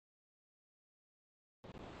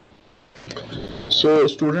So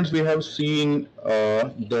students, we have seen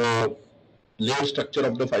the layer structure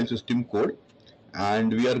of the file system code,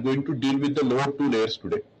 and we are going to deal with the lower two layers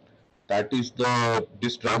today. That is the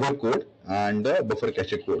disk driver code and the buffer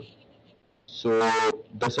cache code. So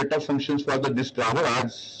the set of functions for the disk driver,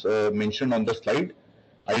 as mentioned on the slide,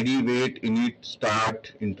 ID, wait, init,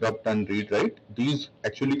 start, interrupt, and read write. These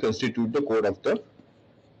actually constitute the code of the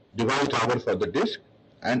device driver for the disk.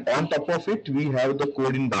 And on top of it, we have the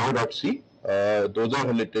code in Div1.c. Those are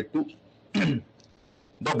related to the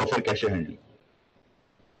buffer cache handling.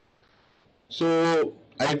 So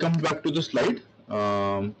I'll come back to the slide.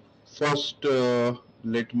 First,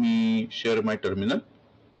 let me share my terminal.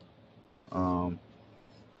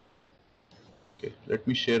 Okay, let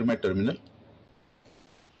me share my terminal.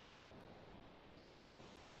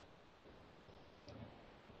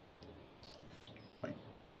 Fine.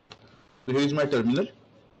 So here is my terminal,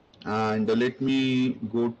 and let me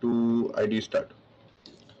go to ID start.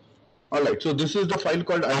 Alright, so this is the file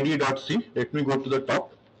called id.c. Let me go to the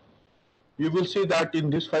top. You will see that in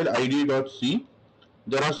this file id.c,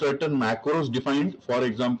 there are certain macros defined. For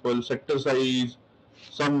example, sector size,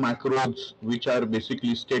 some macros which are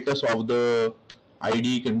basically status of the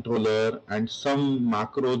ID controller, and some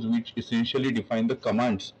macros which essentially define the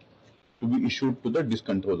commands to be issued to the disk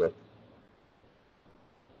controller.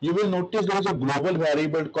 You will notice there is a global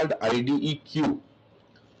variable called IDEQ.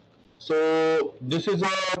 So this is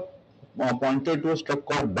a pointer to a struct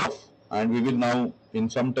called buff, and we will now in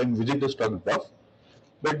some time visit the struct buff.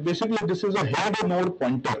 But basically this is a head node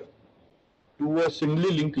pointer to a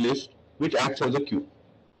singly linked list which acts as a queue.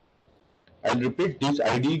 I'll repeat, this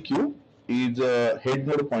IDEQ is a head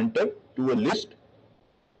node pointer to a list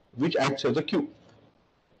which acts as a queue.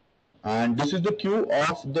 And this is the queue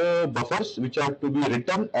of the buffers which are to be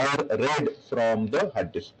written or read from the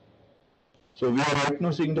hard disk. So we are right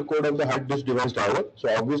now seeing the code of the hard disk device driver. So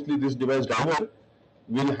obviously this device driver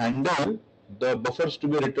will handle the buffers to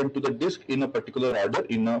be written to the disk in a particular order,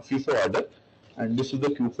 in a FIFO order, and this is the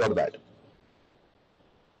queue for that.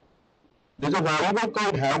 There is a variable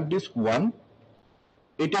called hard disk 1.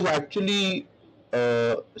 It is actually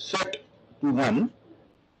set to 1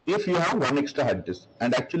 if you have one extra hard disk,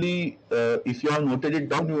 and actually if you have noted it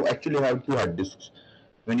down, you actually have two hard disks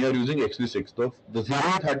when you are using xv6. The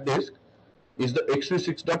 0th hard disk is the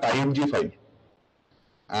xv6.img file,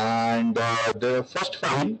 and the first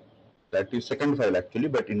file, that is second file actually,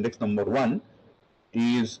 but index number 1,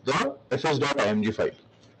 is the fs.img file.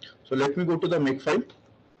 So let me go to the make file.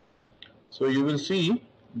 So you will see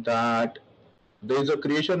that there is a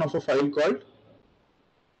creation of a file called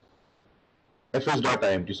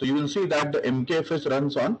fs.img. So you will see that the mkfs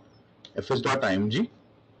runs on fs.img,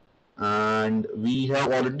 and we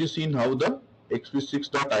have already seen how the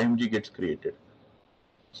xv6.img gets created.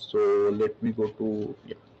 So let me go to,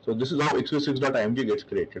 yeah. So this is how xv6.img gets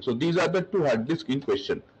created. So these are the two hard disks in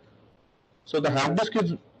question. So the hard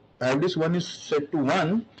disk 1 is set to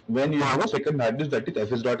 1 when you have a second hard disk, that is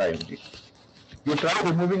fs.img. You try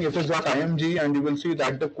removing fs.img and you will see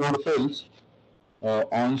that the code fails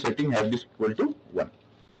on setting hard disk equal to 1.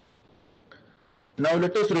 Now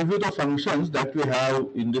let us review the functions that we have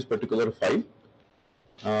in this particular file.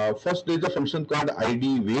 First there is a function called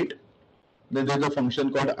id wait, then there is a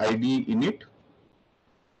function called id init,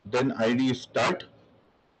 then id start,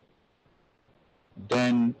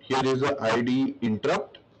 then here is a id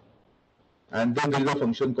interrupt, and then there is a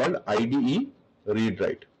function called ide read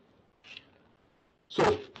write.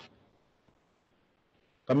 So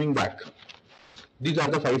coming back, these are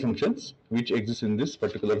the 5 functions which exist in this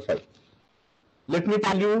particular file. Let me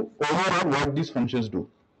tell you overall what these functions do.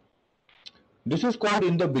 This is called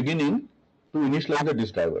in the beginning to initialize the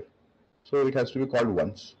disk driver. So it has to be called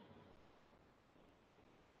once.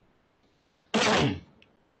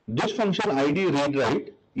 This function id read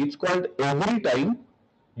write is called every time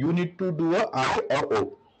you need to do a I or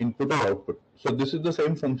O, input or output. So this is the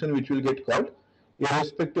same function which will get called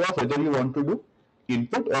irrespective of whether you want to do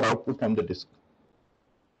input or output from the disk.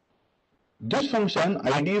 This function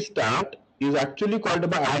id start is actually called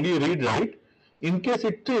by id read write in case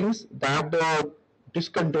it thinks that the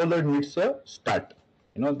disk controller needs a start.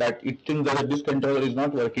 You know, that it thinks that the disk controller is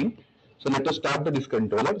not working. So let us start the disk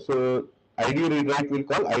controller. So id read write will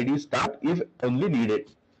call id start if only needed.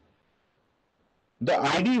 The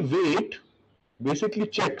id wait basically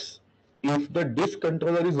checks if the disk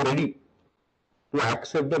controller is ready to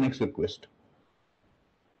accept the next request.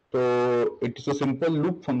 So it is a simple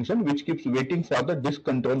loop function which keeps waiting for the disk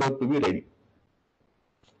controller to be ready.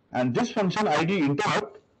 And this function id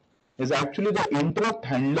interrupt is actually the interrupt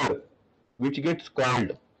handler which gets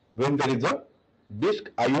called when there is a disk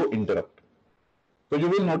IO interrupt. So you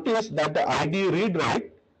will notice that the ID read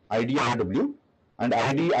write, ID RW and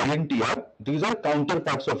ID INTR, these are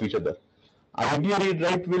counterparts of each other. ID read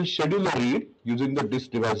write will schedule a read using the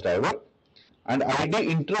disk device driver, and ID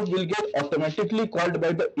interrupt will get automatically called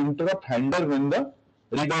by the interrupt handler when the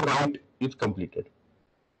read or write is completed.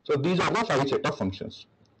 So these are the 5 set of functions.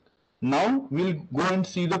 Now we'll go and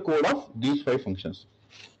see the code of these 5 functions.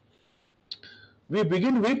 We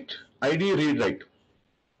begin with ID read write.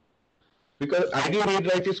 Because ID read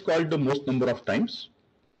write is called the most number of times.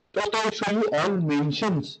 First I will show you all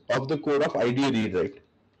mentions of the code of ID read write.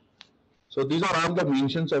 So these are all the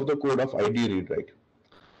mentions of the code of ID read write.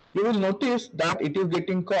 You will notice that it is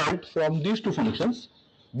getting called from these 2 functions,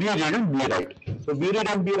 bread and bwrite. So bread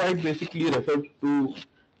and bwrite basically refer to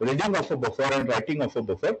reading of a buffer and writing of a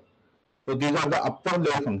buffer. So these are the upper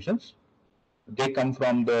layer functions. They come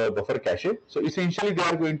from the buffer cache. So essentially they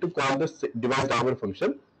are going to call the device driver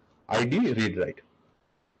function ID read write.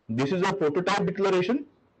 This is a prototype declaration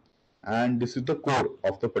and this is the code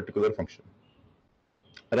of the particular function.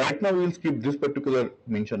 Right now we will skip this particular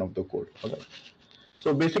mention of the code. Alright.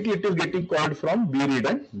 So basically it is getting called from bread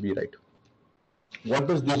and bwrite. What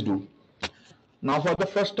does this do? Now for the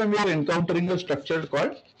first time we are encountering a structure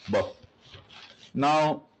called buff.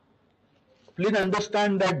 Now please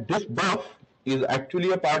understand that this buff is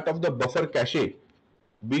actually a part of the buffer cache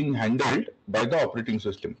being handled by the operating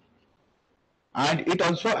system. And it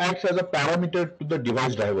also acts as a parameter to the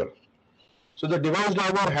device driver. So the device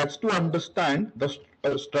driver has to understand the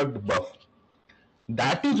struct buff.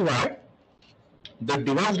 That is why the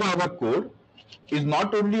device driver code is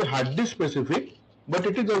not only hard disk specific, but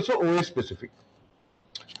it is also OS specific.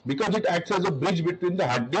 Because it acts as a bridge between the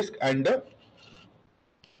hard disk and the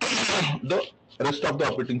rest of the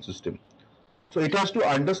operating system. So it has to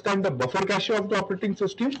understand the buffer cache of the operating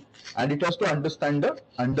system and it has to understand the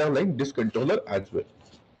underlying disk controller as well.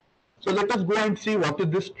 So let us go and see what is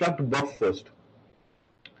this struct buff first.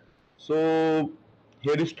 So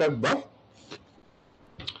here is struct buff.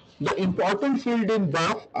 The important field in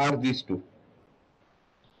buff are these 2.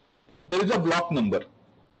 There is a block number.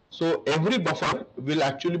 So every buffer will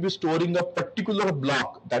actually be storing a particular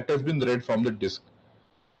block that has been read from the disk.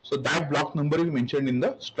 So that block number is mentioned in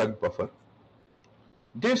the struct buffer.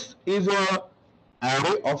 This is a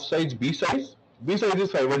array of size B size. B size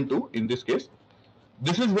is 512 in this case.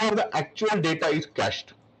 This is where the actual data is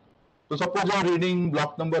cached. So suppose I am reading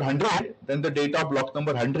block number 100, then the data of block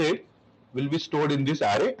number 100 will be stored in this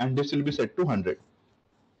array and this will be set to 100.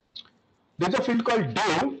 There is a field called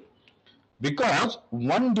Div because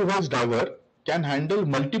one device driver can handle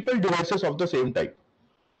multiple devices of the same type.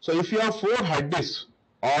 So if you have 4 hard disks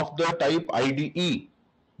of the type IDE,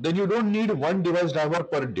 then you don't need one device driver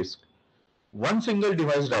per disk. One single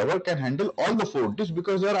device driver can handle all the 4 disks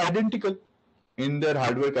because they are identical in their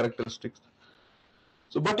hardware characteristics.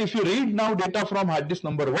 So, but if you read now data from hard disk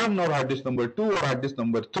number 1 or hard disk number 2 or hard disk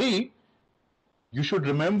number 3, you should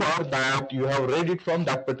remember that you have read it from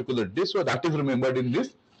that particular disk. So that is remembered in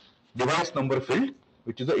this device number field,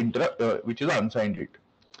 which is an unsigned read.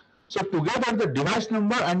 So together the device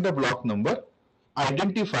number and the block number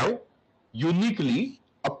identify uniquely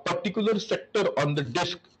a particular sector on the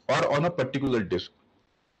disk or on a particular disk.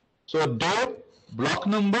 So their block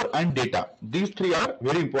number and data, these 3 are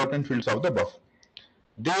very important fields of the buff.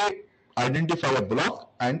 They identify a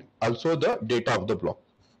block and also the data of the block.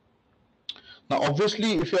 Now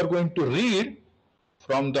obviously if you are going to read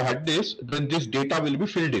from the hard disk, then this data will be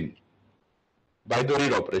filled in by the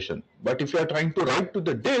read operation. But if you are trying to write to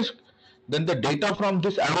the disk, then the data from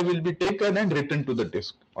this array will be taken and written to the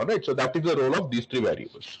disk. Alright, so that is the role of these 3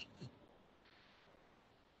 variables.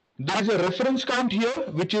 There is a reference count here,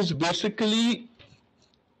 which is basically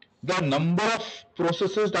the number of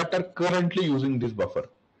processes that are currently using this buffer.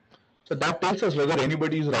 So that tells us whether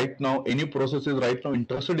anybody is right now, any process is right now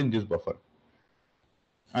interested in this buffer.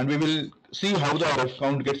 And we will see how the ref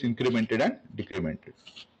count gets incremented and decremented.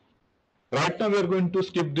 Right now we are going to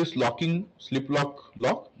skip this locking, slip lock.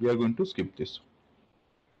 We are going to skip this.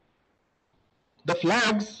 The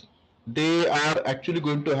flags, they are actually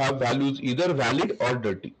going to have values either valid or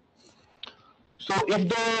dirty. So if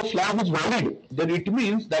the flag is valid, then it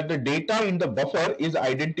means that the data in the buffer is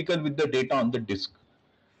identical with the data on the disk.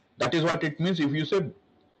 That is what it means if you say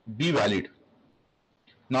be valid.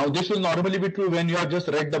 Now this will normally be true when you have just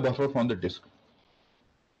read the buffer from the disk.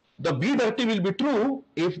 The be dirty will be true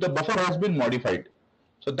if the buffer has been modified.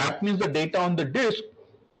 So that means the data on the disk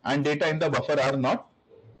and data in the buffer are not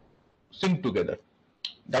synced together.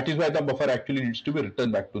 That is why the buffer actually needs to be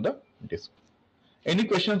returned back to the disk. Any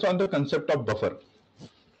questions on the concept of buffer?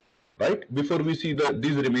 Right? Before we see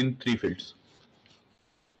these remaining 3 fields.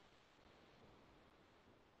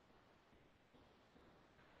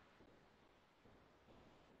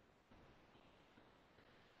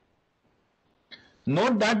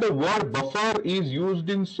 Note that the word buffer is used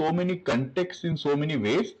in so many contexts in so many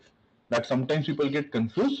ways that sometimes people get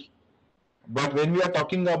confused. But when we are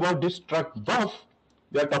talking about this struct buff,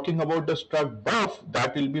 we are talking about the struct buff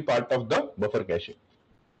that will be part of the buffer cache.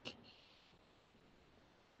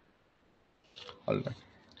 Alright.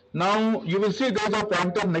 Now you will see there is a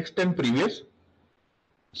pointer next and previous.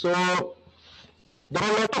 So there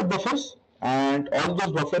are a lot of buffers, and all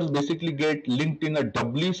those buffers basically get linked in a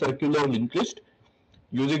doubly circular linked list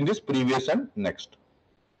using this previous and next.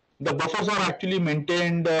 The buffers are actually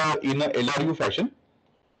maintained in a LRU fashion.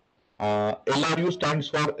 LRU stands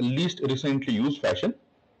for least recently used fashion,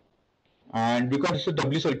 and because it's a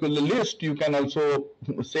doubly circular list, you can also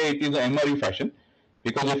say it is a MRU fashion,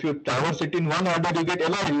 because if you traverse it in one order you get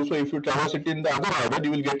LRU, so if you traverse it in the other order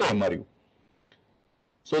you will get a MRU.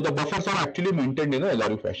 So the buffers are actually maintained in a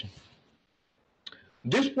LRU fashion.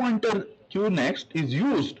 This pointer QNext is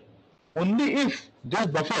used only if this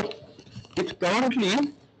buffer is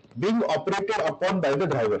currently being operated upon by the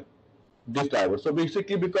driver, this driver. So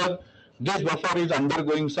basically, because this buffer is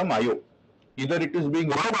undergoing some IO, either it is being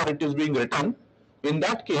read or it is being written, in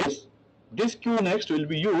that case this QNext will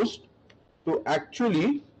be used to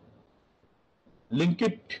actually link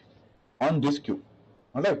it on this queue.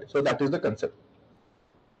 Alright, so that is the concept.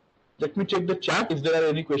 Let me check the chat if there are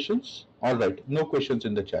any questions. Alright, no questions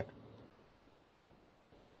in the chat.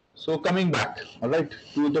 So coming back, alright,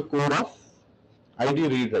 to the code of ID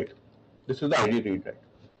read write. This is the ID read write.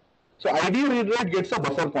 So ID read write gets a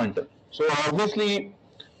buffer pointer. So obviously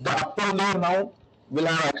the upper layer now will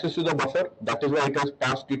have access to the buffer. That is why it has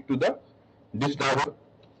passed it to this driver.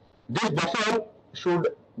 This buffer should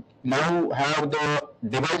now have the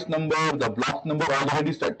device number, the block number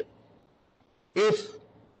already set. If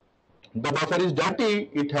the buffer is dirty,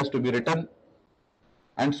 it has to be written,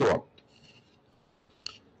 and so on.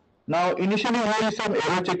 Now initially here is some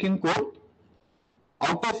error checking code,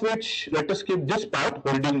 out of which let us skip this part,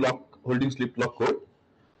 holding slip lock code.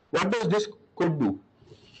 What does this code do?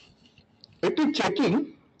 It is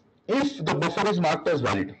checking if the buffer is marked as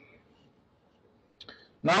valid.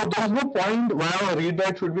 Now there is no point why a read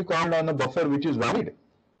write should be called on a buffer which is valid.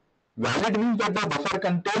 Valid means that the buffer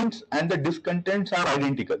contents and the disk contents are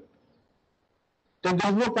identical. Then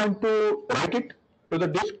there is no point to write it to the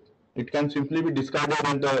disk. It can simply be discarded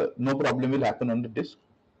and no problem will happen on the disk.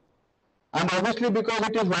 And obviously because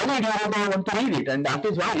it is valid, you don't want to read it, and that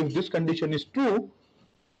is why if this condition is true,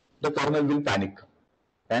 the kernel will panic.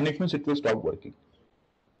 Panic means it will stop working.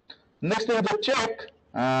 Next is the check,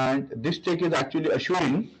 and this check is actually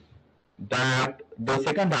assuring that the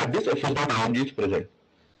second hard disk fs.img is present.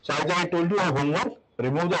 So as I told you, our homework,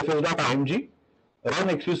 remove the fs.img, run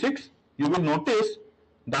xv6, you will notice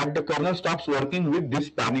that the kernel stops working with this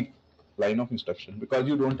panic line of instruction because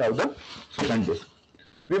you don't have the second disk.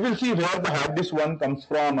 We will see where the hard disk one comes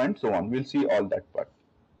from and so on. We'll see all that part.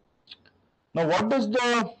 Now what does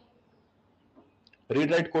the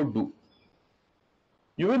read write code do?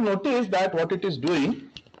 You will notice that what it is doing,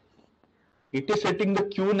 it is setting the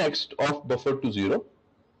QNext of buffer to 0.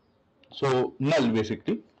 So null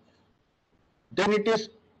basically. Then it is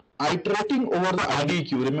iterating over the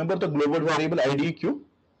IDEQ. Remember the global variable IDEQ?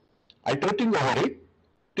 Iterating over it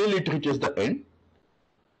till it reaches the end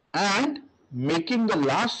and making the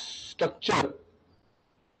last structure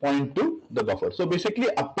point to the buffer. So basically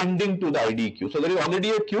appending to the IDEQ. So there is already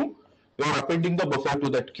a queue, you are appending the buffer to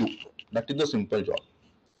that queue. That is the simple job.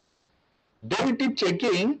 Then it is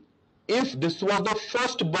checking if this was the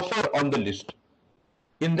first buffer on the list.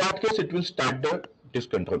 In that case, it will start the disk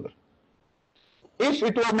controller. If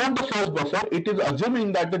it was not the first buffer, it is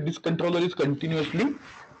assuming that the disk controller is continuously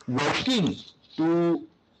working to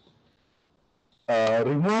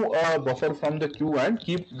remove a buffer from the queue and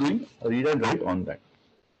keep doing read and write on that.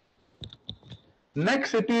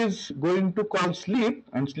 Next, it is going to call sleep,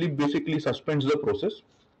 and sleep basically suspends the process.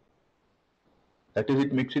 That is,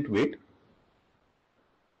 it makes it wait.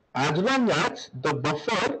 As long as the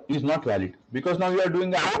buffer is not valid, because now you are doing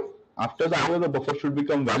the IO. After the IO, the buffer should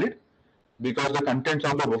become valid because the contents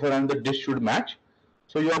of the buffer and the disk should match.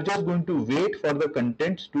 So you are just going to wait for the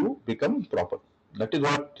contents to become proper. That is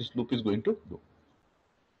what this loop is going to do.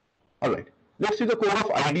 Alright, let's see the code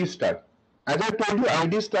of ID start. As I told you,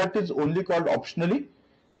 ID start is only called optionally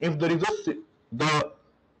if there is the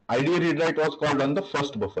ID read write was called on the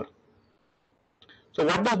first buffer. So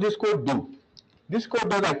what does this code do? This code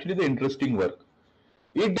does actually the interesting work.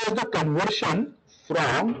 It does the conversion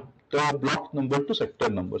from the block number to sector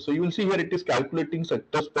number. So you will see here it is calculating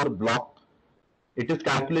sectors per block. It is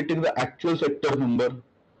calculating the actual sector number.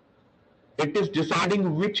 It is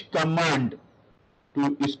deciding which command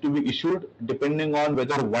is to be issued depending on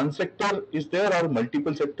whether one sector is there or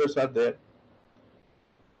multiple sectors are there.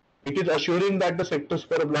 It is assuring that the sectors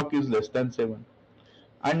per block is less than 7.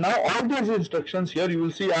 And now all these instructions here you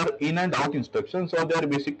will see are in and out instructions. So they are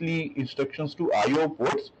basically instructions to IO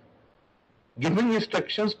ports, giving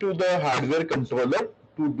instructions to the hardware controller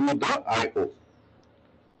to do the IO.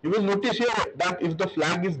 You will notice here that if the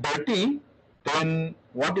flag is dirty, then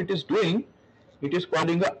what it is doing, it is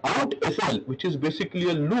calling a out SL, which is basically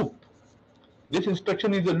a loop. This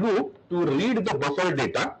instruction is a loop to read the buffer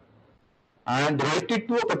data and write it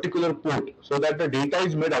to a particular port so that the data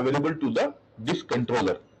is made available to the disk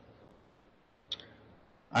controller.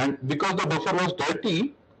 And because the buffer was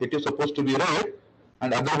dirty, it is supposed to be read,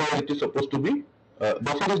 and otherwise it is supposed to be,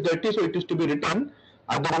 buffer is dirty, so it is to be written,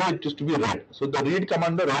 otherwise it is to be read. So the read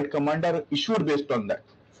command, the write command are issued based on that.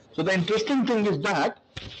 So the interesting thing is that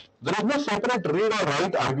there is no separate read or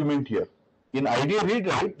write argument here. In ID read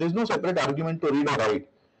write, there is no separate argument to read or write.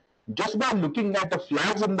 Just by looking at the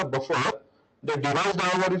flags in the buffer, the device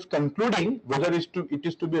driver is concluding whether it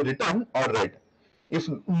is to be written or read. If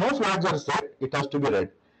no flags are set, it has to be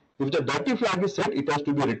read. If the dirty flag is set, it has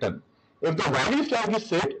to be written. If the valid flag is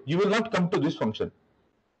set, you will not come to this function.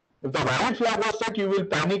 If the valid flag was set, you will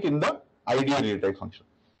panic in the ID read write function.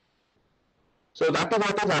 So that is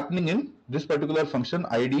what is happening in this particular function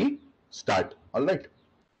ID start. Alright.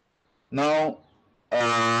 Now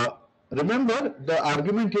remember the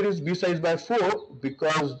argument here is b size by 4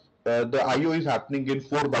 because the IO is happening in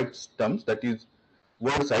 4 bytes terms, that is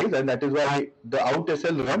word size, and that is why the out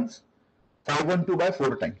SL runs 512 by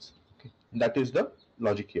 4 times. Okay. That is the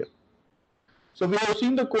logic here. So we have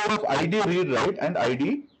seen the code of ID read write and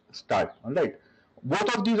ID start. Alright.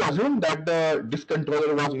 Both of these assume that the disk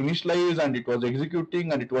controller was initialized and it was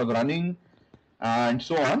executing and it was running and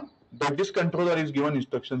so on. The disk controller is given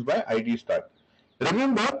instructions by ID start.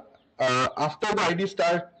 Remember, after the ID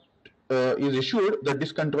start is issued, the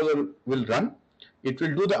disk controller will run. It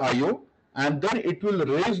will do the IO and then it will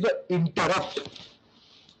raise the interrupt,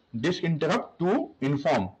 disk interrupt, to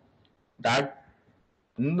inform that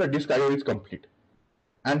the disk IO is complete.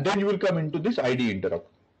 And then you will come into this ID interrupt.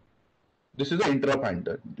 This is the interrupt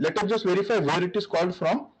handler. Let us just verify where it is called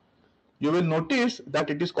from. You will notice that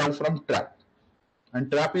it is called from trap. And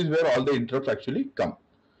trap is where all the interrupts actually come.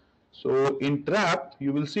 So in trap,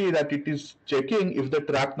 you will see that it is checking if the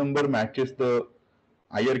trap number matches the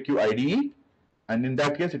IRQ IDE, and in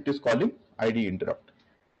that case it is calling ID interrupt.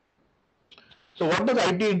 So what does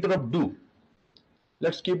ID interrupt do?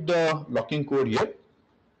 Let's keep the locking code here.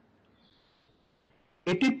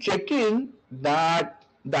 It is checking that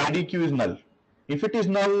the ID queue is null. If it is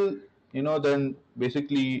null, then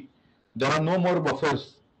basically there are no more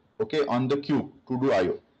buffers, okay, on the queue to do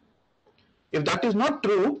IO. If that is not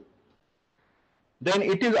true, then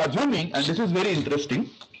it is assuming, and this is very interesting,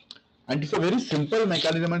 and it's a very simple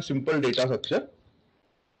mechanism and simple data structure.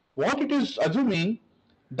 What it is assuming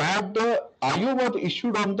that the IO was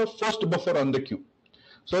issued on the first buffer on the queue.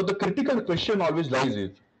 So the critical question always lies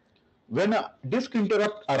is, when a disk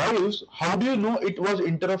interrupt arrives, how do you know it was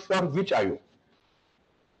interrupt for which IO?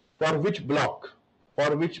 For which block?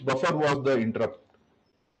 For which buffer was the interrupt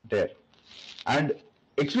there? And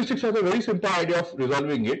xv6 has a very simple idea of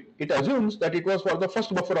resolving it. It assumes that it was for the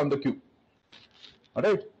first buffer on the queue.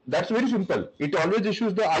 Alright, that's very simple. It always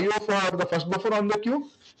issues the IO for the first buffer on the queue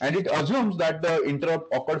and it assumes that the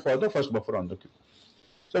interrupt occurred for the first buffer on the queue.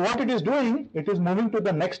 So what it is doing, it is moving to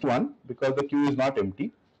the next one because the queue is not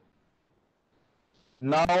empty.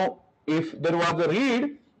 Now, if there was a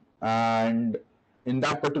read and in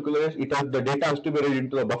that particular case, the data has to be read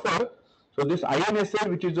into the buffer. So this INSL,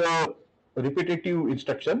 which is a repetitive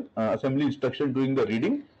instruction, assembly instruction doing the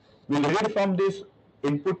reading, will read from this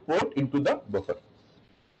input port into the buffer.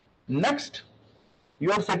 Next,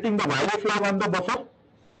 you are setting the valid flag on the buffer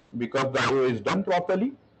because the IO is done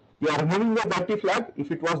properly. You are removing the dirty flag if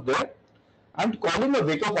it was there and calling a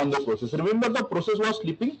wake up on the process. Remember, the process was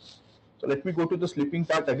sleeping. So let me go to the sleeping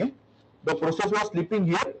part again. The process was sleeping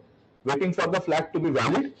here, waiting for the flag to be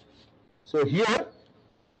valid. So here,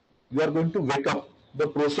 you are going to wake up the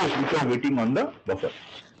process which is waiting on the buffer.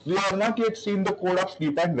 We have not yet seen the code of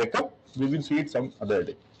sleep and wake up. We will see it some other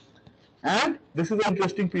day. And this is an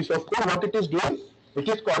interesting piece of code. What it is doing, it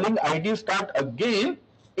is calling ID start again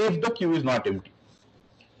if the queue is not empty.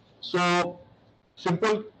 So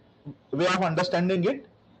simple way of understanding it,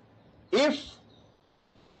 if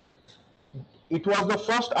it was the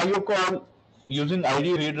first IO call using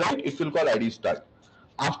ID read write, it will call ID start.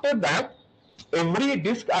 After that, every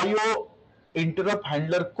disk IO interrupt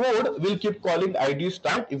handler code will keep calling ID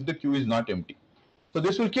start if the queue is not empty. So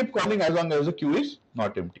this will keep calling as long as the queue is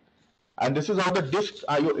not empty. And this is how the disk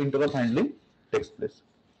IO interrupt handling takes place.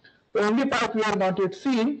 The only part we are not yet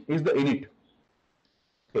seeing is the init.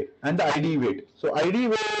 Okay, and the IDE wait. So IDE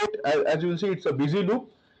wait, as you will see, it's a busy loop.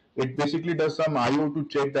 It basically does some IO to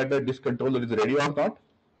check that the disk controller is ready or not.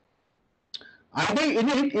 IDE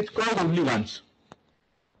init is called only once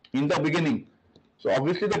in the beginning. So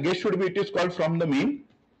obviously the guess should be it is called from the main,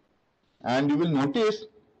 and you will notice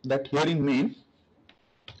that here in main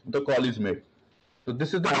the call is made. So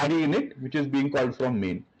this is the IDE init which is being called from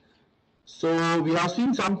main. So we have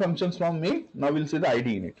seen some functions from main. Now we'll see the IDE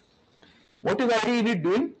init. What is IDE init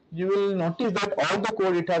doing? You will notice that all the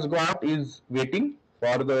code it has got is waiting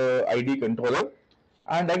for the IDE controller,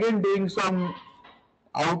 and again doing some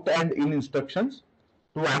out and in instructions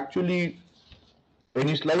to actually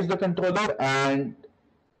initialize the controller and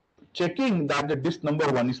checking that the disk number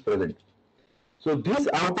 1 is present. So these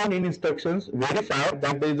out and in instructions verify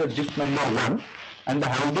that there is a disk number 1 and the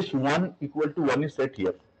hard disk 1 equal to 1 is set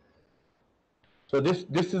here. So this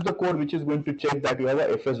is the code which is going to check that you have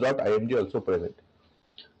a fs.img also present.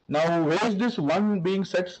 Now where is this 1 being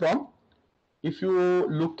set from? If you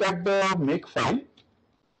look at the make file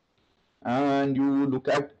and you look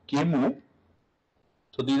at kmo,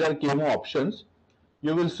 so these are kmo options,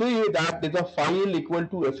 you will see that there is a file equal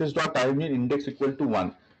to fs.img index equal to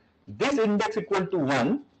 1. This index equal to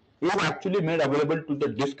 1 is actually made available to the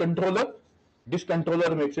disk controller. Disk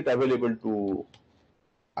controller makes it available to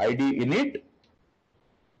IDE init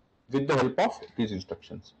with the help of these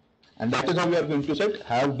instructions. And that is how we are going to set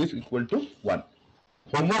have this equal to 1.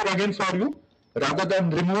 Homework again for you, rather than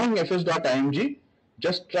removing fs.img,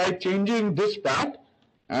 just try changing this part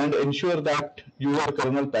and ensure that your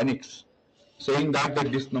kernel panics, saying that the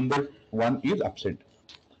disk number 1 is absent.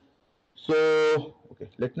 So, okay,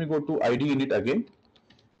 let me go to IDE init again.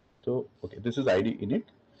 So, okay, this is IDE init.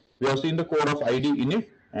 We have seen the code of IDE init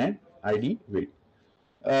and IDE wait.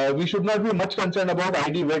 We should not be much concerned about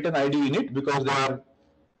IDE wait and IDE init because they are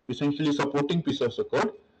essentially supporting pieces of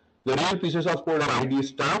code. The real pieces of code are IDE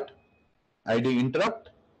start, IDE interrupt,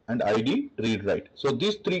 and IDE read write. So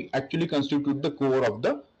these three actually constitute the core of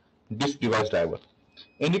the disk device driver.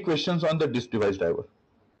 Any questions on the disk device driver?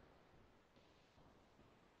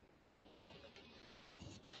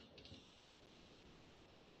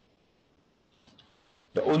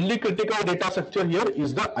 The only critical data structure here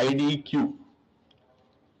is the IDE queue.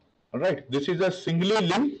 Alright, this is a singly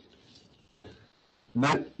linked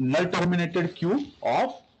null terminated queue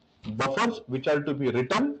of buffers which are to be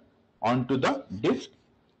written onto the disk,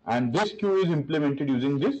 and this queue is implemented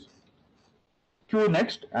using this queue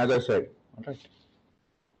next, as I said. Alright.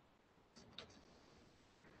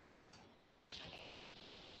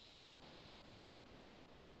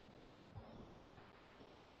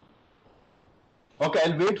 Okay,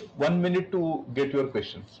 I'll wait 1 minute to get your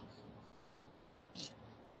questions.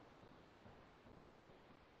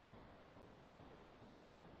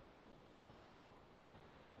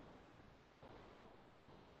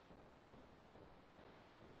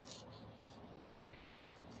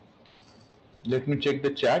 Let me check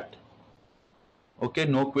the chat. Okay,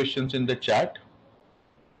 no questions in the chat.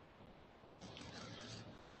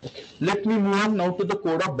 Okay. Let me move on now to the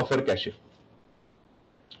code of buffer cache.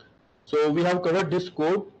 So we have covered this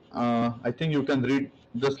code. I think you can read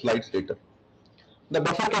the slides later. The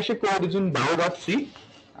buffer cache code is in bio.c,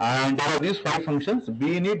 and there are these 5 functions: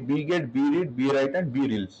 binit, bget, bread, brewrite, and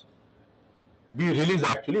brelease. Brelease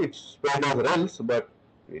actually, it's spelled as rels, but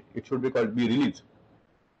it should be called brelease.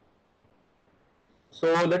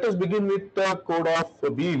 So let us begin with the code of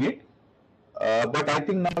binit. But I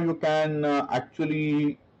think now you can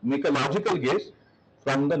actually make a logical guess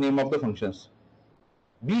from the name of the functions.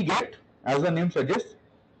 Bget, as the name suggests,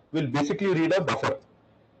 will basically read a buffer,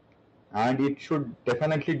 and it should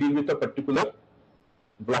definitely deal with a particular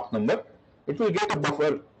block number. It will get a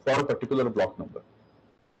buffer for a particular block number.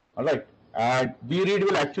 Alright, and bread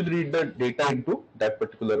will actually read the data into that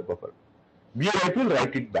particular buffer. Brewrite will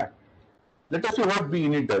write it back. Let us see what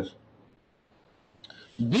binit does.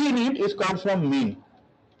 Binit is called from main,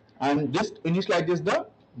 and this initializes the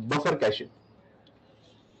buffer cache.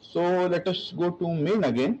 So let us go to main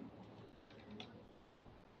again.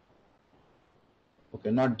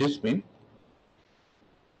 Okay, not this main,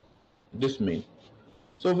 this main.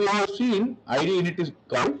 So we have seen IDE init is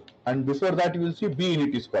called, and before that you will see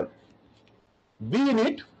binit is called.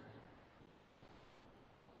 Binit,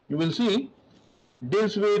 you will see,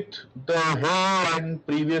 deals with the here and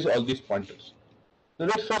previous all these pointers. So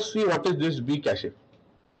let's first see what is this bcache.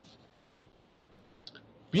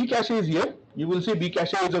 Bcache is here. You will see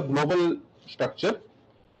bcache is a global structure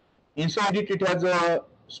inside it has a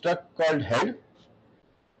struct called head,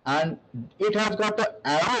 and it has got an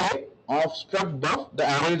array of struct buff. The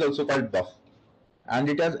array is also called buff, and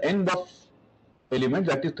it has n buff elements,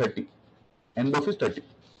 that is 30. N buff is 30.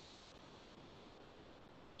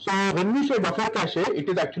 So when we say buffer cache, it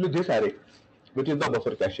is actually this array, which is the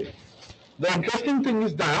buffer cache. The interesting thing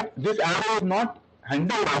is that this array is not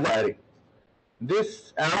handled as an array.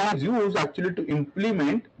 This array is used actually to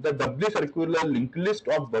implement the doubly circular linked list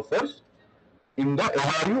of buffers in the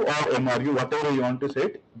LRU or MRU, whatever you want to say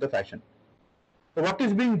it, the fashion. So what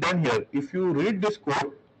is being done here? If you read this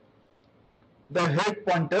code, the head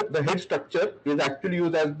pointer, the head structure is actually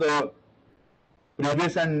used as the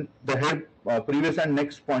previous and the head previous and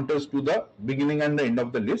next pointers to the beginning and the end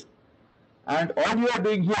of the list. And all you are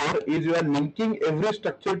doing here is you are linking every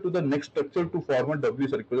structure to the next structure to form a doubly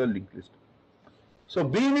circular linked list. So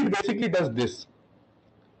binit basically does this.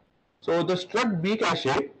 So the struct B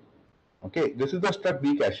cache, okay, this is the struct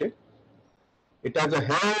B cache. It has a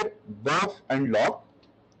head, buff, and lock.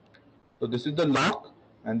 So this is the lock,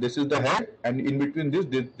 and this is the head, and in between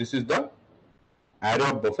this is the array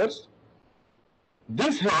of buffers.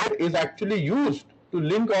 This head is actually used to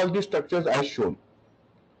link all these structures as shown.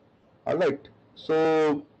 Alright,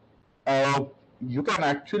 so you can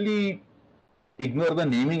actually ignore the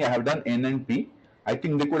naming I have done N and P. I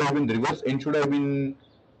think they could have been reversed. N should have been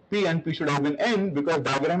P and P should have been N, because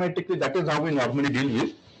diagrammatically that is how we normally deal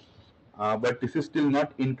with. But this is still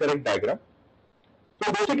not incorrect diagram.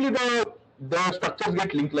 So basically the structures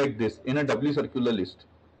get linked like this in a doubly circular list.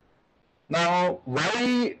 Now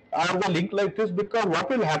why are they linked like this? Because what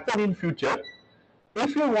will happen in future,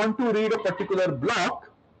 if you want to read a particular block,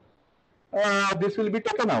 this will be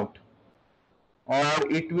taken out, or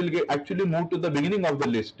it will get actually moved to the beginning of the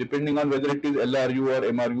list depending on whether it is LRU or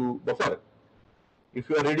MRU buffer. If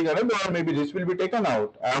you are reading another, maybe this will be taken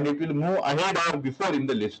out and it will move ahead or before in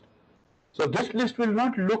the list. So this list will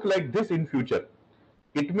not look like this in future.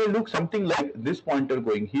 It may look something like this pointer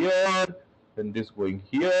going here, then this going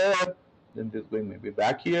here, then this going maybe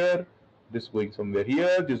back here, this going somewhere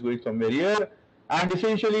here, this going somewhere here, and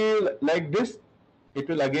essentially like this, it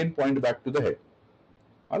will again point back to the head.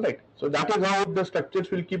 Alright, so that is how the structures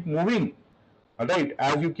will keep moving, alright,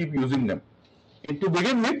 as you keep using them. To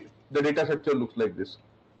begin with, the data structure looks like this.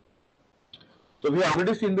 So we have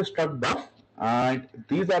already seen the struct buff, and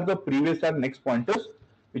these are the previous and next pointers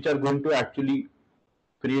which are going to actually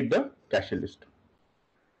create the cache list.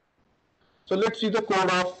 So let's see the code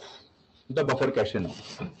of the buffer cache now.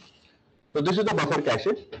 So this is the buffer cache.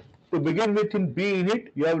 To begin with, in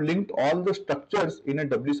binit, you have linked all the structures in a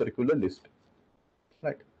doubly circular list.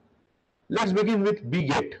 Right. Let's begin with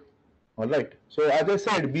bget. Alright. So as I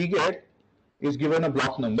said, bget is given a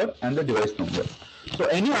block number and the device number. So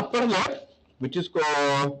any upper layer which is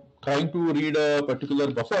trying to read a particular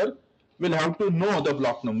buffer will have to know the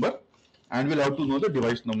block number and will have to know the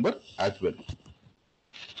device number as well.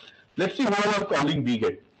 Let's see how we are calling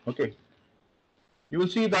bget. Okay. You will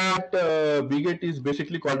see that bget is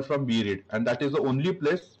basically called from bread, and that is the only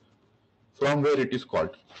place from where it is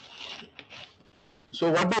called. So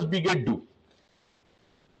what does bget do?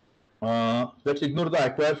 Let's ignore the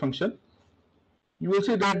acquire function. You will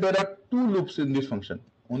see that there are two loops in this function,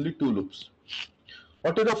 only two loops.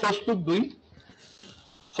 What is the first loop doing?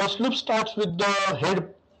 First loop starts with the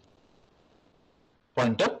head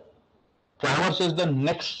pointer, traverses the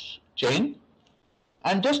next chain,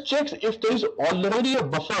 and just checks if there is already a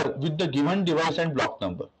buffer with the given device and block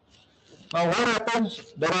number. Now what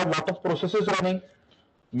happens? There are a lot of processes running.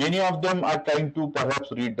 Many of them are trying to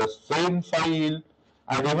perhaps read the same file,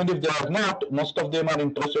 and even if they are not, most of them are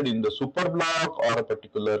interested in the super block or a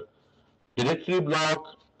particular directory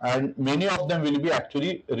block, and many of them will be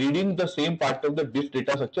actually reading the same part of the disk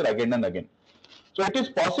data structure again and again. So it is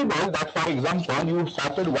possible that, for example, you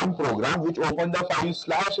started one program which opened the file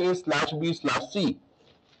 /a/b/c,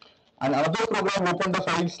 and another program opened the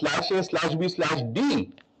file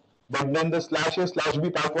 /a/b/d, but then the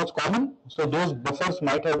 /a/b part was common, so those buffers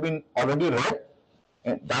might have been already read,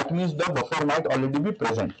 and that means the buffer might already be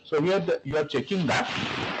present. So here you are checking that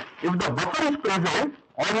if the buffer is present,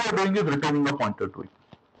 all you are doing is returning the pointer to it.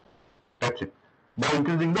 That's it, by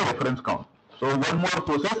increasing the reference count. So one more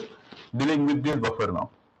process dealing with this buffer now.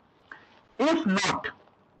 If not,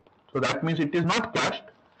 so that means it is not cached,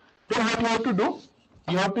 then what you have to do?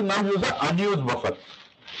 You have to now use an unused buffer.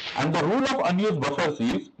 And the rule of unused buffers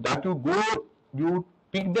is that you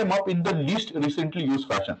pick them up in the least recently used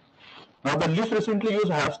fashion. Now the least recently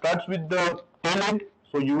used starts with the tail end,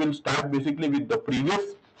 so you will start basically with the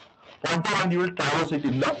previous pointer and you will traverse it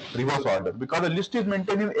in the reverse order, because the list is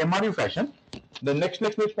maintained in MRU fashion. The next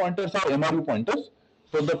pointers are MRU pointers.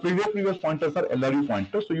 So the previous pointers are LRU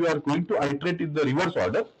pointers. So you are going to iterate in the reverse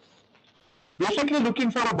order. Basically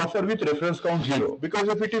looking for a buffer with reference count 0, because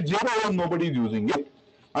if it is 0, then nobody is using it.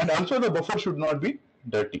 And also the buffer should not be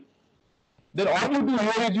dirty. Then all you do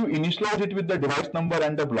here is you initialize it with the device number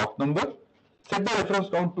and the block number. Set the reference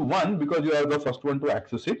count to 1 because you are the first one to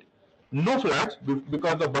access it. No flags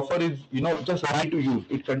because the buffer is just ready to use.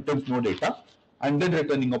 It contains no data, and then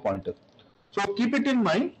returning a pointer. So keep it in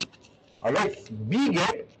mind. Alright,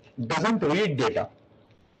 bget doesn't read data.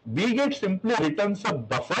 Bget simply returns a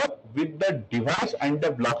buffer with the device and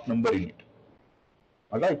the block number in it.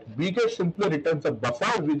 Alright, bget simply returns a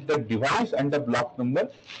buffer with the device and the block number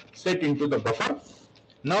set into the buffer.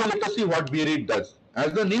 Now let us see what bread does.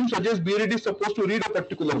 As the name suggests, bread is supposed to read a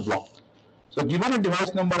particular block. So given a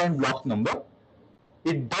device number and block number,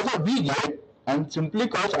 it does a bget and simply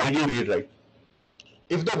calls id read write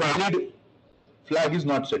if the valid flag is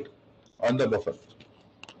not set on the buffer.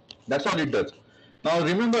 That's all it does. Now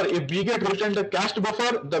remember, if bget returned a cached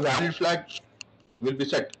buffer, the valid flag will be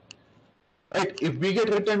set. Right? If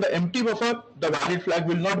bget returned the empty buffer, the valid flag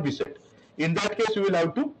will not be set. In that case, you will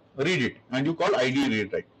have to read it, and you call id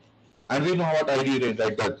read write. And we know what id read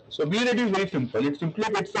write does. So bread is very simple. It simply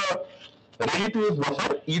gets a ready to use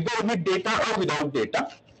buffer either with data or without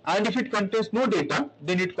data, and if it contains no data,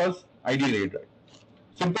 then it calls id read write.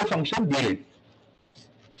 Simple function bread.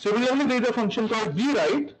 Similarly, there is a function called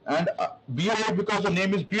bwrite, and bwrite, because the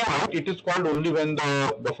name is bwrite, it is called only when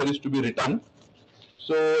the buffer is to be written.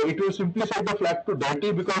 So it will simply set the flag to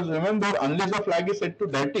dirty, because remember, unless the flag is set to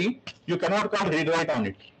dirty, you cannot call read write on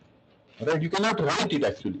it. Right? You cannot write it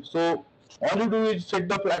actually. So all you do is set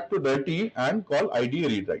the flag to dirty and call id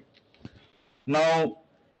read write. Now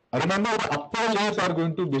remember, the upper layers are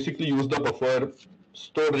going to basically use the buffer,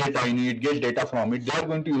 store data in it, get data from it. They are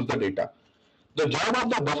going to use the data. The job of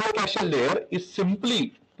the buffer cache layer is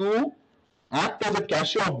simply to act as a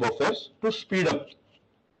cache of buffers to speed up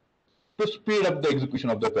the execution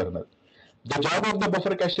of the kernel. The job of the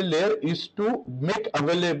buffer cache layer is to make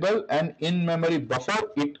available an in-memory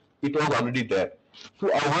buffer. It was already there, to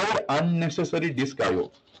avoid unnecessary disk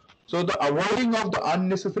I/O. So the avoiding of the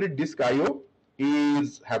unnecessary disk I/O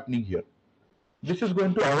is happening here. This is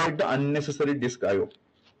going to avoid the unnecessary disk I/O.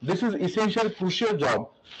 This is essential, crucial job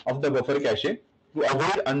of the buffer cache, to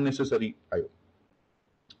avoid unnecessary I/O.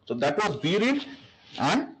 So that was bread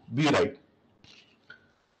and bwrite.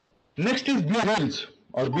 Next is brelease,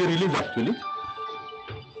 or brelease actually.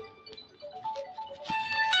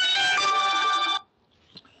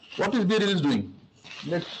 What is brelease doing?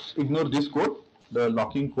 Let's ignore this code, the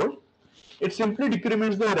locking code. It simply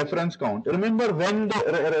decrements the reference count. Remember, when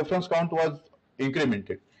the reference count was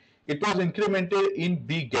incremented, it was incremented in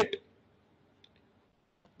bget.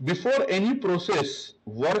 Before any process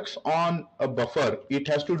works on a buffer, it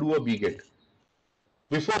has to do a bget.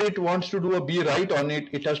 Before it wants to do a bwrite on it,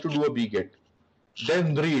 it has to do a bget.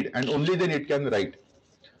 Then read, and only then it can write.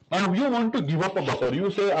 Now you want to give up a buffer.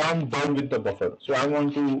 You say, I am done with the buffer, so I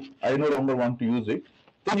no longer want to use it.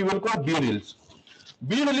 Then you will call brelease.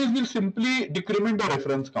 Brelease will simply decrement the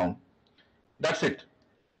reference count. That's it.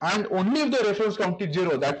 And only if the reference count is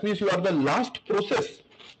 0, that means you are the last process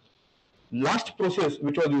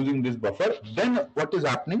which was using this buffer. Then what is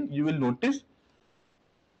happening? You will notice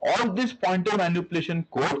all this pointer manipulation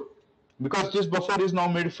code, because this buffer is now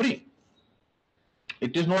made free.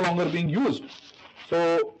 It is no longer being used.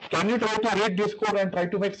 So can you try to read this code and try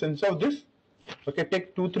to make sense of this? Okay,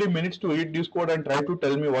 take 2-3 minutes to read this code and try to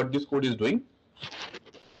tell me what this code is doing.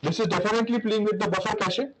 This is definitely playing with the buffer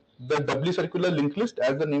cache, the doubly circular linked list,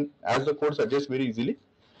 as the code suggests very easily.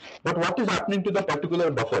 But what is happening to the particular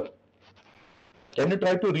buffer? Can you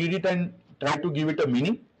try to read it and try to give it a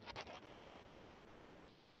meaning?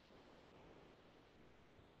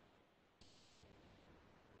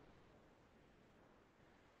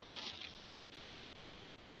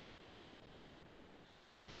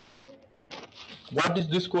 What is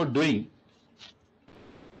this code doing?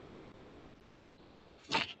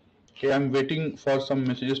 Okay, I'm waiting for some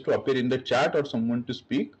messages to appear in the chat or someone to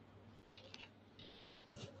speak.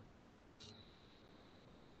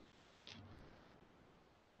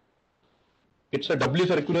 It's a doubly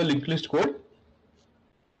circular linked list code.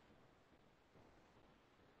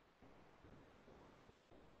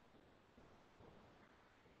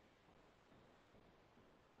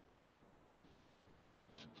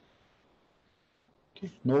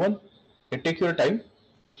 Okay, no one? Okay, take your time.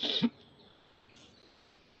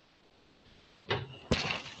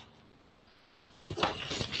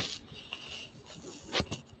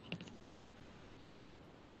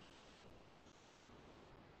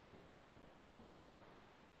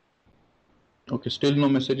 Okay, still no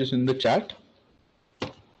messages in the chat.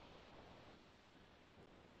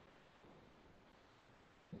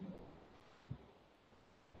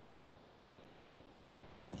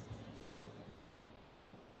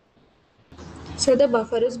 So the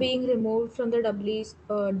buffer is being removed from the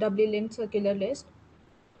doubly linked circular list,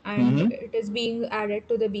 and it is being added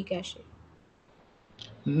to the B cache.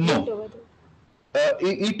 Linked No, over there.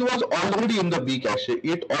 it was already in the B cache.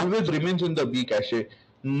 It always remains in the B cache.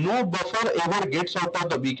 No buffer ever gets out of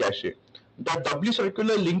the B cache. The doubly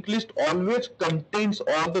circular linked list always contains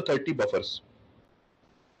all the 30 buffers.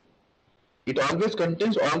 It always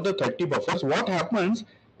contains all the 30 buffers. What happens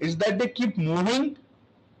is that they keep moving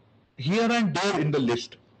here and there in the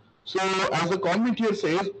list. So as the comment here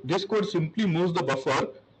says, this code simply moves the buffer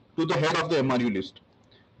to the head of the MRU list.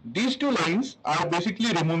 These two lines are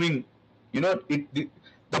basically removing, the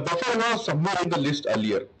buffer was somewhere in the list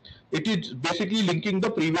earlier. It is basically linking the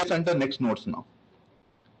previous and the next nodes now.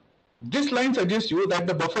 This line suggests you that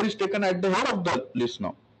the buffer is taken at the head of the list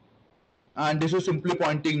now. And this is simply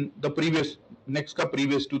pointing the next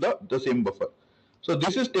previous to the same buffer. So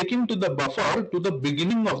this is taking to the buffer to the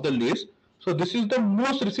beginning of the list. So this is the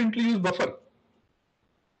most recently used buffer.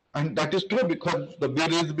 And that is true because the B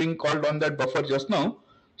is being called on that buffer just now.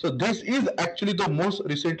 So this is actually the most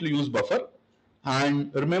recently used buffer.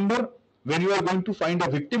 And remember, when you are going to find a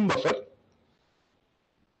victim buffer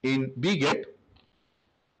in bget,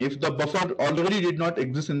 if the buffer already did not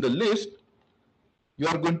exist in the list, you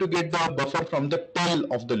are going to get the buffer from the tail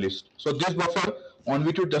of the list. So this buffer on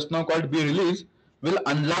which you just now called B release will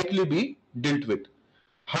unlikely be dealt with.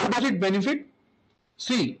 How does it benefit?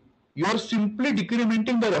 See, you are simply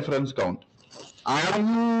decrementing the reference count. Are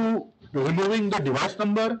you removing the device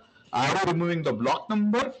number? Are you removing the block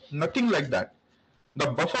number? Nothing like that.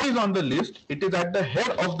 The buffer is on the list. It is at the head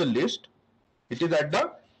of the list. It is at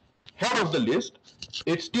the head of the list.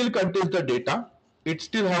 It still contains the data. It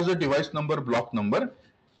still has a device number, block number.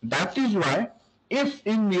 That is why if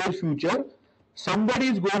in near future somebody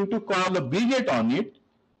is going to call a bget on it,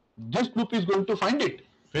 this loop is going to find it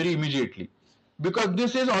very immediately, because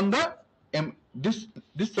this is on the this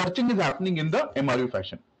searching is happening in the MRU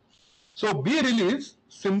fashion. So B release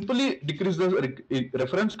simply decreases the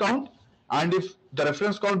reference count, and if the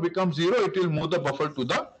reference count becomes 0, it will move the buffer to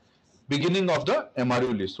the beginning of the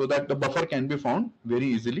MRU list so that the buffer can be found very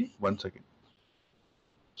easily once again.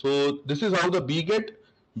 So this is how the bget,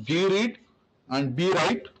 bread and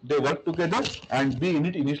bwrite they work together, and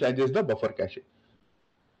binit initializes the buffer cache.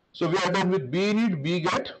 So we are done with binit,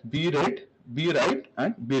 bget, bwrite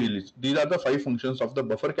and brelease. These are the 5 functions of the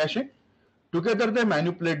buffer cache. Together they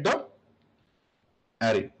manipulate the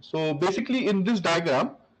array. So basically in this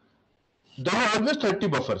diagram, there are always 30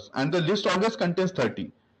 buffers and the list always contains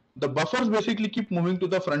 30. The buffers basically keep moving to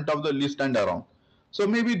the front of the list and around. So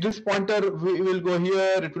maybe this pointer will go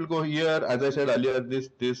here, it will go here, as I said earlier, this.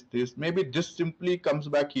 Maybe this simply comes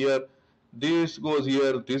back here, this goes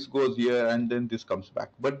here, and then this comes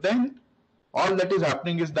back. But then all that is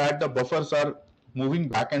happening is that the buffers are moving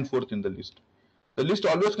back and forth in the list. The list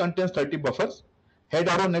always contains 30 buffers. Head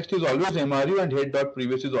arrow next is always MRU and head dot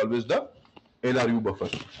previous is always the LRU buffer.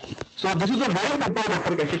 So this is a very simple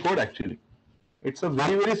buffer cache code actually. It's a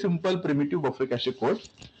very simple primitive buffer cache code.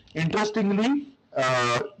 Interestingly,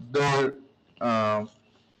 the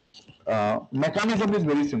mechanism is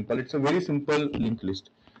very simple. It's a very simple linked list.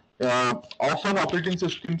 Often operating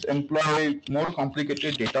systems employ more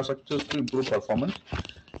complicated data structures to improve performance,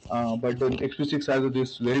 but the xv6 has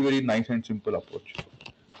this very nice and simple approach.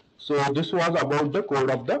 So this was about the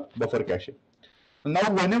code of the buffer cache.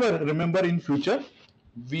 Now whenever, remember in future,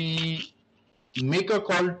 we make a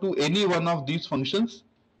call to any one of these functions,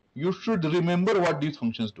 you should remember what these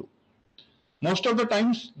functions do. Most of the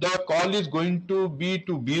times the call is going to be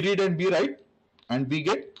to bread and bwrite and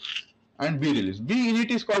bget and brelease.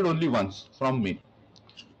 Binit is called only once from main.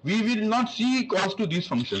 We will not see calls to these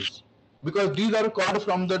functions because these are called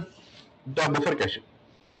from the buffer cache.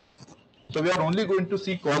 So we are only going to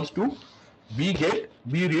see calls to bget,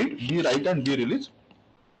 bread, bwrite and brelease.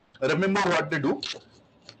 Remember what they do.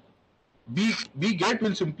 Bget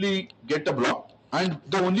will simply get a block, and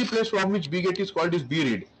the only place from which bget is called is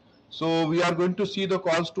bread. So we are going to see the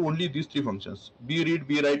calls to only these 3 functions: bread,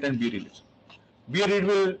 bwrite and brelease. Bread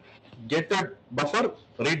will get a buffer,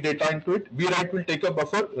 read data into it. Bwrite will take a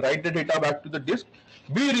buffer, write the data back to the disk.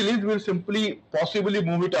 Brelease will simply possibly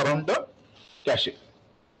move it around the cache.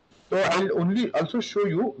 So I'll only also show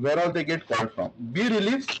you where all they get called from.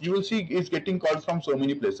 Brelease, you will see, is getting called from so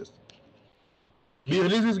many places.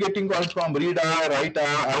 Brelease is getting called from read I, write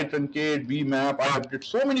I truncate, bmap, I update,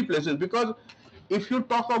 so many places, because if you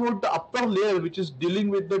talk about the upper layer, which is dealing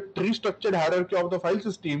with the tree structured hierarchy of the file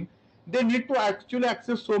system, they need to actually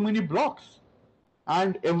access so many blocks,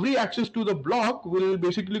 and every access to the block will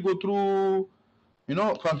basically go through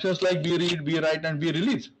functions like bread, bwrite, and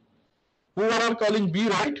brelease. Whoever are calling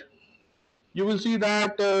bwrite, you will see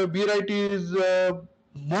that bwrite is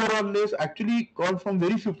more or less actually called from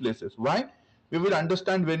very few places. Why? We will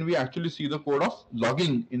understand when we actually see the code of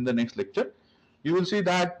logging in the next lecture. You will see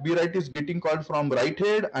that bwrite is getting called from write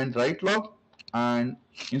head and write log and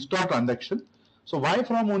install transaction. So why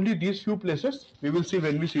from only these few places? We will see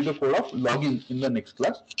when we see the code of logging in the next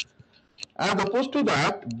class. As opposed to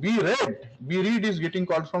that, BRead is getting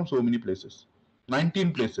called from so many places,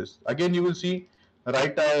 19 places. Again, you will see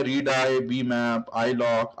write I, read I, bmap,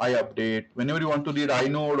 ilock, iupdate. Whenever you want to read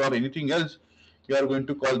inode or anything else, you are going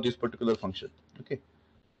to call this particular function. Okay.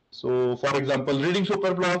 So, for example, reading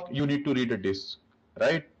super block, you need to read a disk,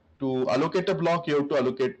 right? To allocate a block, you have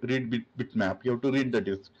to read bitmap. You have to read the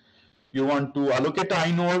disk. You want to allocate a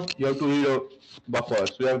inode, you have to read a buffer.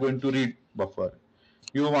 So, you are going to read buffer.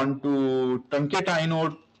 You want to truncate a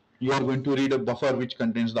inode, you are going to read a buffer which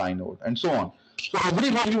contains the inode, and so on. So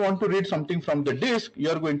everywhere you want to read something from the disk, you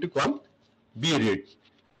are going to call bread.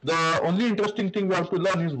 The only interesting thing we have to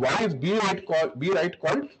learn is why is bwrite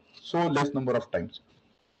called so less number of times.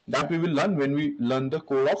 That we will learn when we learn the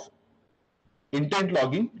code of intent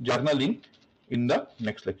logging, journaling in the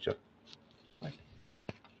next lecture. Right.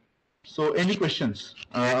 So any questions?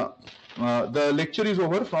 The lecture is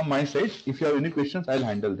over from my side. If you have any questions, I'll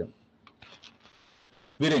handle them.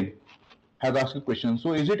 Viren has asked a question.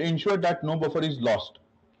 So is it ensured that no buffer is lost?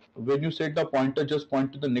 When you set the pointer, just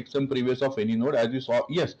point to the next and previous of any node, as you saw.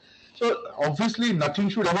 Yes. So obviously nothing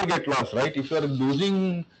should ever get lost, right? If you're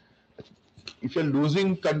losing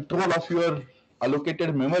control of your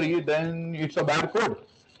allocated memory, then it's a bad code.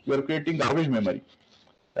 You are creating garbage memory,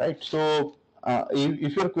 right? So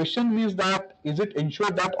if your question means that is it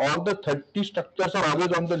ensured that all the 30 structures are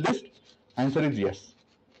always on the list, answer is yes.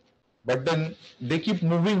 But then they keep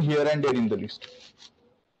moving here and there in the list.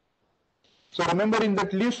 So remember, in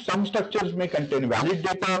that list, some structures may contain valid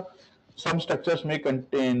data, some structures may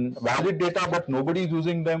contain valid data but nobody is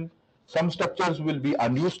using them, some structures will be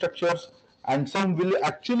unused structures, and some will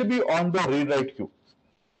actually be on the read-write queue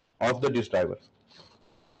of the disk driver.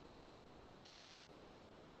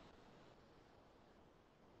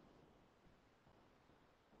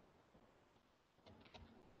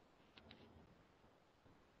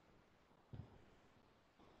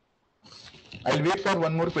 I'll wait for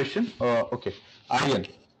one more question. Okay, Aryan.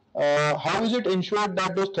 How is it ensured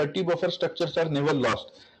that those 30 buffer structures are never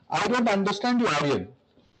lost? I don't understand you, Aryan.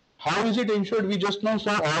 How is it ensured? We just now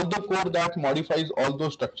saw all the code that modifies all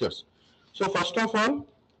those structures. So first of all,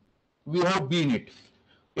 we have binit.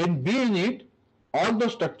 In binit, all the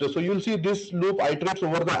structures, so you will see this loop iterates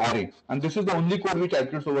over the array, and this is the only code which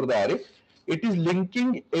iterates over the array. It is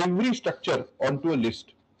linking every structure onto a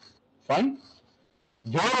list. Fine.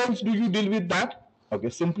 Where else do you deal with that? Okay,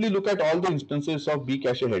 simply look at all the instances of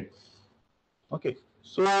bcache head. Okay,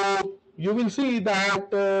 so you will see that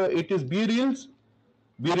it is brelease,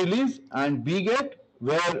 and bget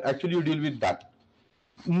where actually you deal with that.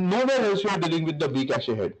 Nowhere else you are dealing with the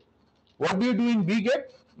bcache head. What do you do in bget?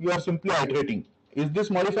 You are simply iterating. Is this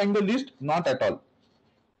modifying the list? Not at all.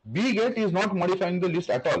 Bget is not modifying the list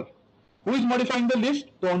at all. Who is modifying the list?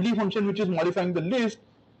 The only function which is modifying the list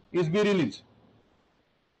is brelease.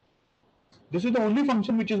 This is the only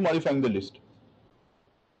function which is modifying the list.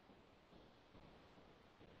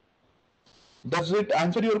 Does it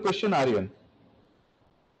answer your question, Aryan?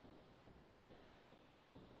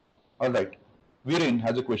 Alright. Viren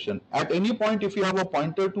has a question. At any point, if you have a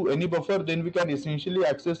pointer to any buffer, then we can essentially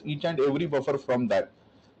access each and every buffer from that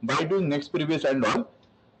by doing next, previous, and all.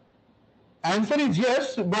 Answer is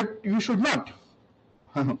yes, but you should not.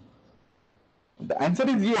 The answer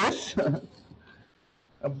is yes,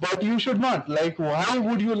 but you should not. Like, why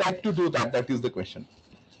would you like to do that? That is the question.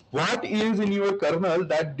 What is in your kernel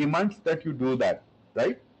that demands that you do that,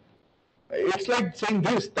 right? It's like saying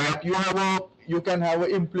this, that you can have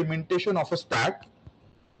an implementation of a stack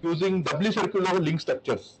using doubly circular link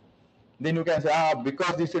structures. Then you can say,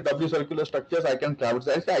 because this is doubly circular structures, I can traverse.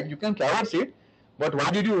 I say, you can traverse it, but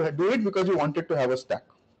why did you do it? Because you wanted to have a stack.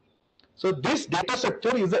 So this data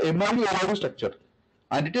structure is the MRU structure,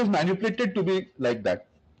 and it is manipulated to be like that.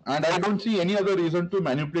 And I don't see any other reason to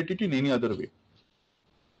manipulate it in any other way.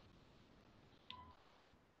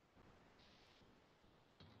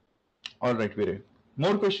 All right, Viren.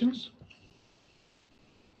 More questions?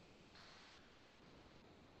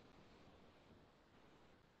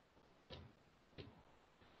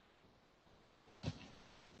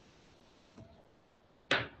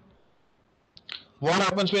 What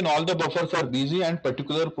happens when all the buffers are busy and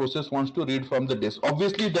particular process wants to read from the disk?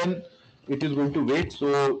 Obviously, then it is going to wait.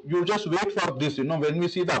 So you just wait for this. When we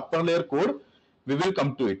see the upper layer code, we will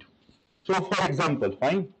come to it. So for example,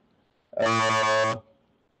 fine.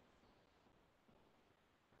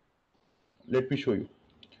 Let me show you.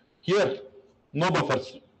 Here, no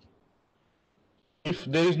buffers. If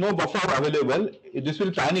there is no buffer available, this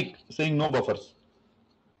will panic saying no buffers.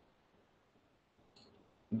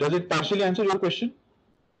 Does it partially answer your question?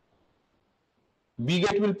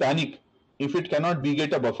 bget will panic if it cannot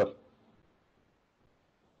bget a buffer.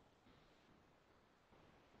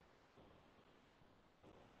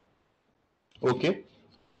 Okay.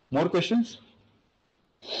 More questions?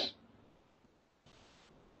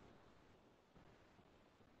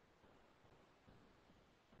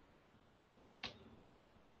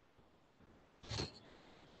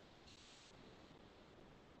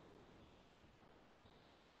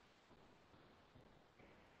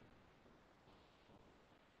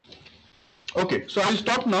 Okay, so I'll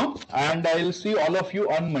stop now and I'll see all of you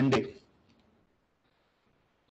on Monday.